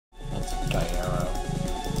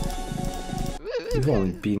You've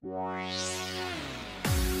only been...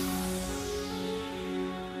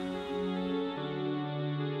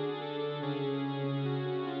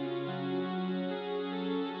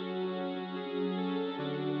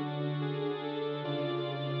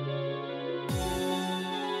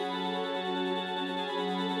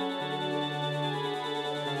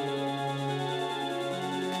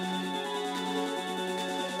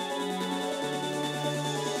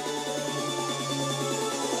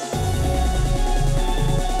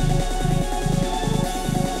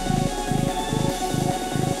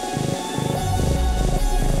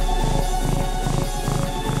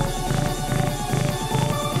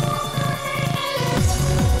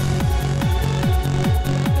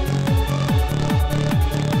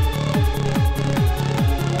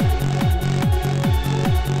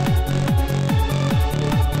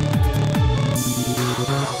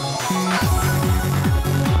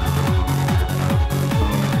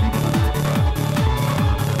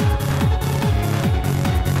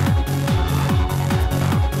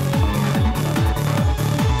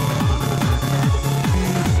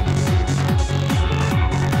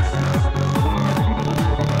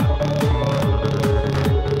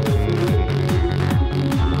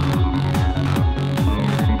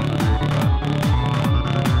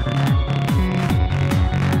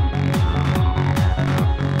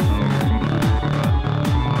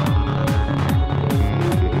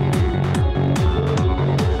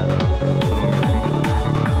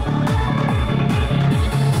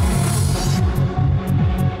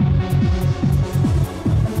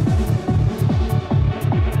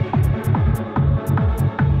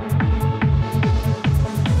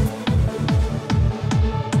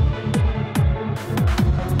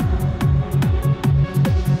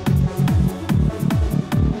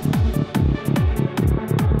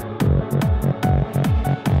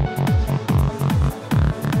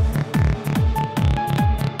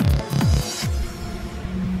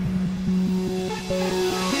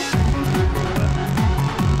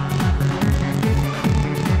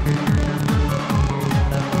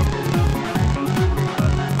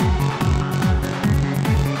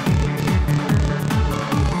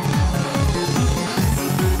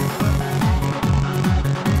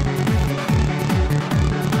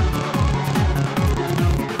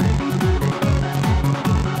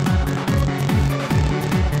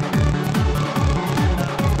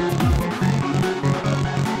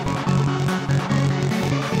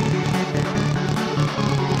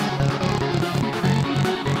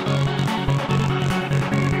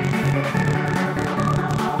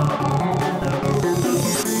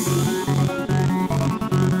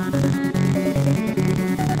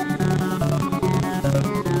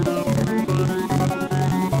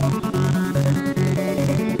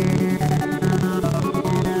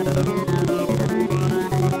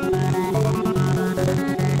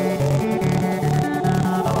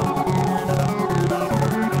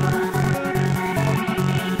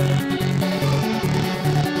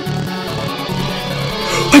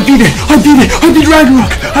 I beat it! I beat it! I beat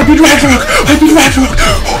Ragnarok! I beat Ragnarok! I beat Ragnarok!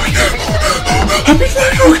 Oh my god! I beat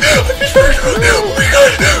Ragnarok! I beat Ragnarok! Oh my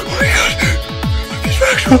god! Oh my god! I beat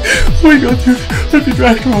Ragnarok! Oh my god, dude! I beat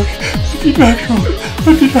Ragnarok! I beat Ragnarok! I beat Ragnarok!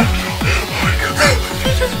 Oh my god!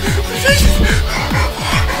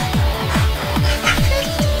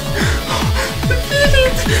 I beat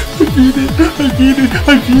it! I beat it! I beat it!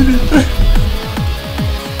 I beat it!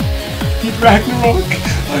 I beat Ragnarok!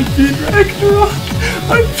 I beat Ragnarok!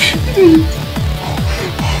 I beat it!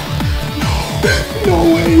 No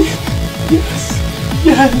way! Yes!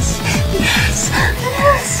 Yes! Yes!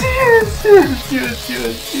 Yes! Yes! Yes! Yes!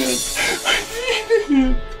 Yes! Yes! I beat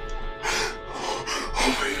it! Oh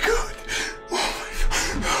my god!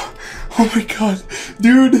 Oh my god!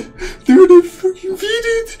 Dude! Dude, I fucking beat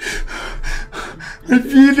it! I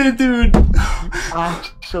beat it, dude!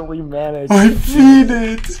 Actually managed. I beat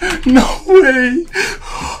it! No way!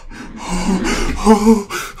 Oh,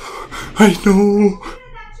 I know.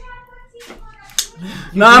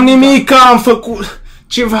 N-am nimic, am făcut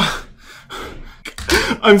ceva.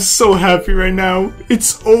 I'm so happy right now.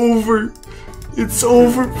 It's over. It's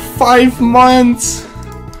over. 5 months.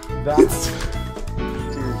 Dude,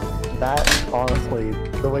 that honestly,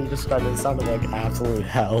 the way you described it sounded like absolute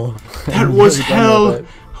hell. That was hell.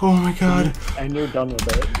 Oh my god. And you're done with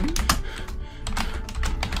it.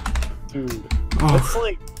 Dude, Oh. that's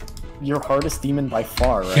like your hardest demon by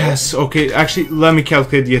far, right? Yes, okay, actually, let me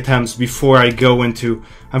calculate the attempts before I go into...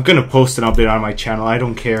 I'm gonna post an update on my channel, I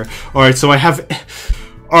don't care. Alright, so I have...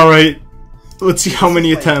 Alright, let's see how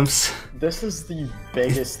many attempts. This is the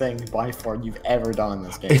biggest thing by far you've ever done in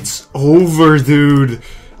this game. It's over, dude.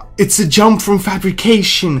 It's a jump from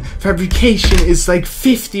Fabrication. Fabrication is like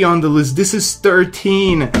 50 on the list. This is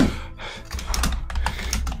 13.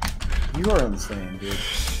 You are insane, dude.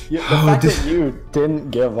 The fact that you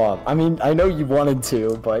didn't give up. I mean, I know you wanted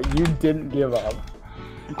to, but you didn't give up.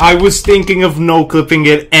 I was thinking of no clipping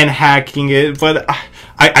it and hacking it, but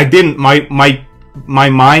I didn't. My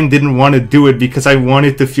mind didn't want to do it because I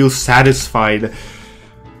wanted to feel satisfied.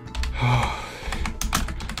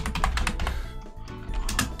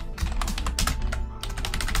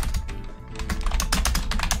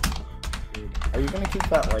 Are you gonna keep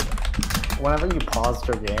that, like, whenever you paused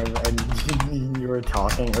your game and you were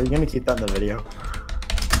talking, are you gonna keep that in the video?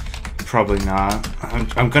 Probably not.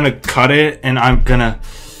 I'm gonna cut it and I'm gonna...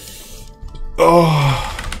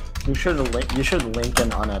 Oh. You should link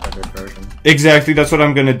an unedited version. Exactly, that's what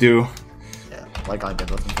I'm gonna do. Yeah, like I did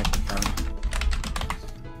with Infected 10.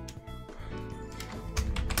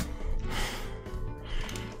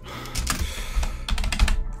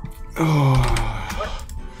 Oh.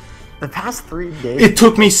 The past 3 days... It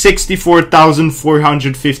took me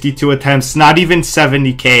 64,452 attempts, not even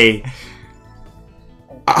 70k.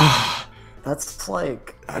 That's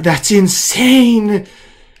like... That's insane!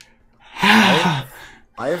 I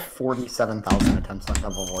have 47,000 attempts on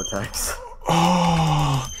Double Vortex.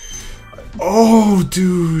 Oh,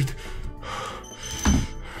 dude.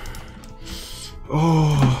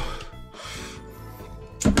 Oh.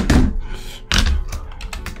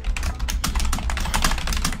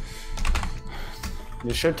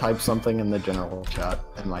 You should type something in the general chat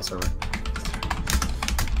in my server.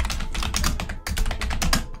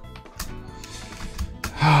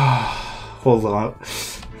 Hold on.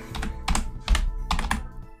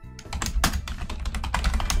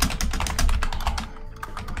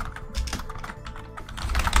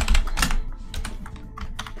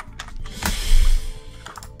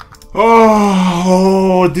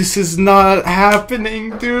 Oh, this is not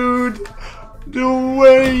happening, dude. No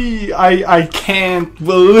way. I can't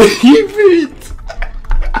believe it.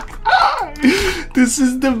 This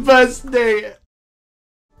is the best day.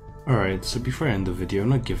 Alright, so before I end the video, I'm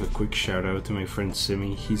gonna give a quick shout out to my friend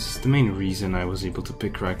Simi. He's the main reason I was able to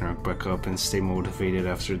pick Ragnarok back up and stay motivated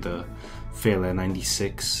after the fail at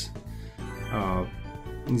 96.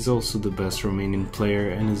 He's also the best Romanian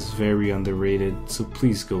player and is very underrated, so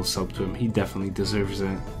please go sub to him, he definitely deserves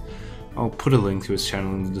it. I'll put a link to his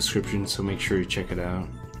channel in the description, so make sure you check it out.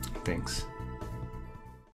 Thanks.